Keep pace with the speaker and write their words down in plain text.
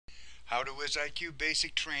How to WizIQ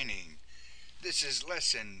Basic Training. This is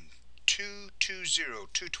lesson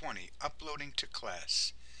 220, uploading to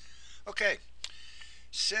class. Okay,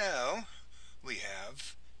 so we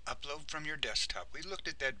have upload from your desktop. We looked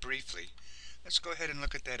at that briefly. Let's go ahead and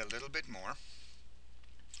look at that a little bit more.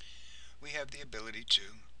 We have the ability to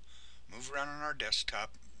move around on our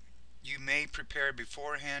desktop. You may prepare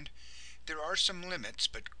beforehand. There are some limits,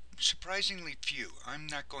 but surprisingly few. I'm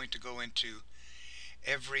not going to go into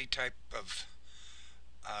every type of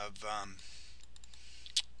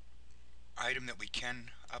item that we can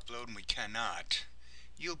upload and we cannot.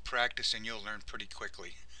 You'll practice and you'll learn pretty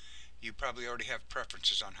quickly. You probably already have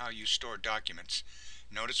preferences on how you store documents.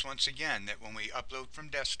 Notice once again that when we upload from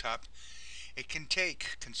desktop, it can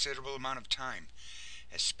take considerable amount of time,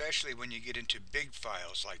 especially when you get into big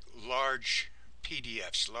files like large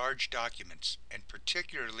PDFs, large documents, and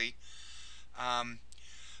particularly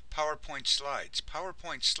PowerPoint slides.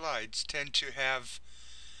 PowerPoint slides tend to have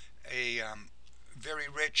a very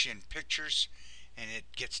rich in pictures, and it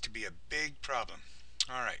gets to be a big problem.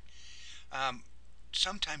 Alright,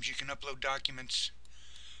 sometimes you can upload documents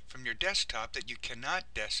from your desktop that you cannot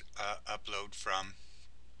upload from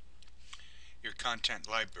your content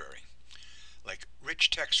library, like rich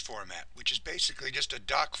text format, which is basically just a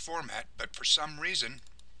doc format, but for some reason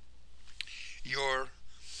your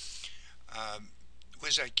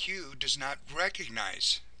WizIQ does not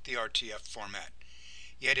recognize the RTF format,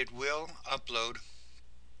 yet it will upload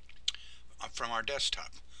from our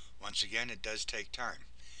desktop. Once again, it does take time.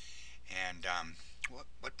 And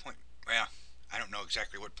what point? Well, I don't know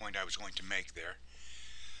exactly what point I was going to make there.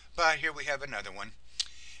 But here we have another one.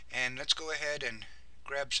 And let's go ahead and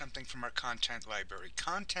grab something from our content library.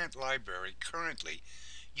 Content library, currently,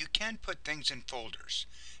 you can put things in folders,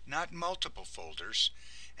 not multiple folders.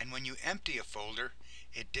 And when you empty a folder,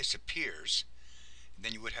 it disappears.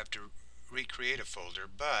 Then you would have to recreate a folder.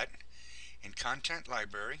 But in content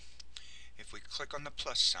library, if we click on the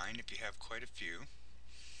plus sign, if you have quite a few,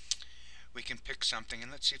 we can pick something, and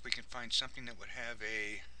let's see if we can find something that would have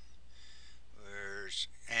a,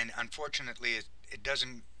 and unfortunately it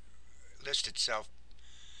doesn't list itself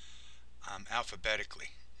alphabetically.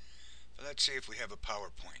 But let's see if we have a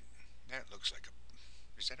PowerPoint. That looks like a,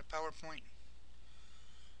 is that a PowerPoint?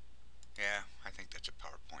 Yeah, I think that's a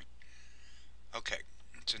PowerPoint. Okay,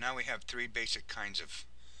 so now we have three basic kinds of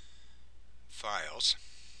files,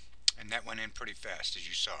 and that went in pretty fast, as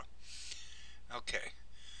you saw. Okay.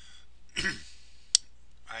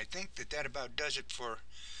 I think that about does it for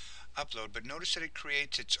upload, but notice that it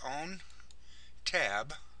creates its own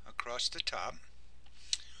tab across the top.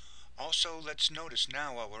 Also, let's notice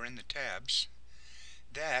now while we're in the tabs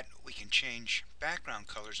that we can change background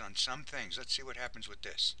colors on some things. Let's see what happens with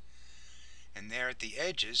this. And there at the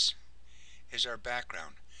edges is our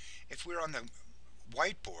background. If we're on the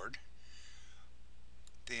whiteboard,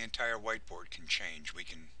 the entire whiteboard can change. We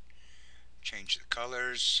can change the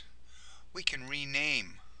colors. We can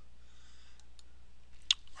rename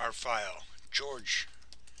our file, George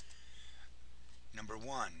number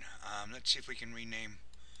 1. Let's see if we can rename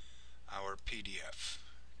our PDF.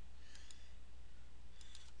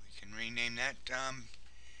 We can rename that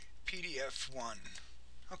PDF 1.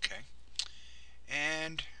 Okay.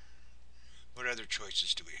 And what other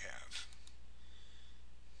choices do we have?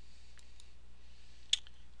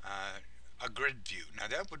 A grid view. Now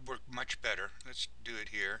that would work much better. Let's do it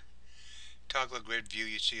here. Toggle grid view,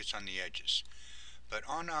 you see it's on the edges. But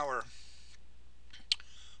on our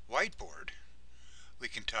whiteboard, we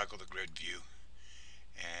can toggle the grid view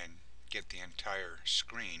and get the entire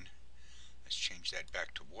screen. Let's change that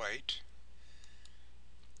back to white.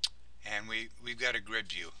 And we've got a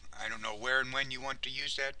grid view. I don't know where and when you want to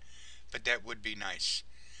use that, but that would be nice.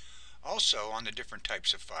 Also, on the different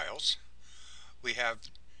types of files, we have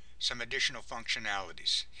some additional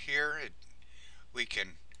functionalities. Here we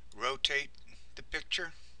can rotate the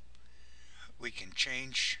picture, we can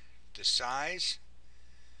change the size,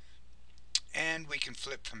 and we can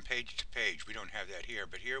flip from page to page. We don't have that here,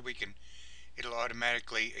 but here we can, it'll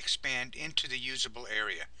automatically expand into the usable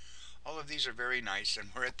area. All of these are very nice, and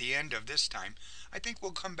we're at the end of this time. I think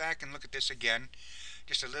we'll come back and look at this again,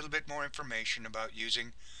 just a little bit more information about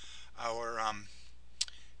using our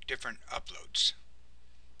different uploads.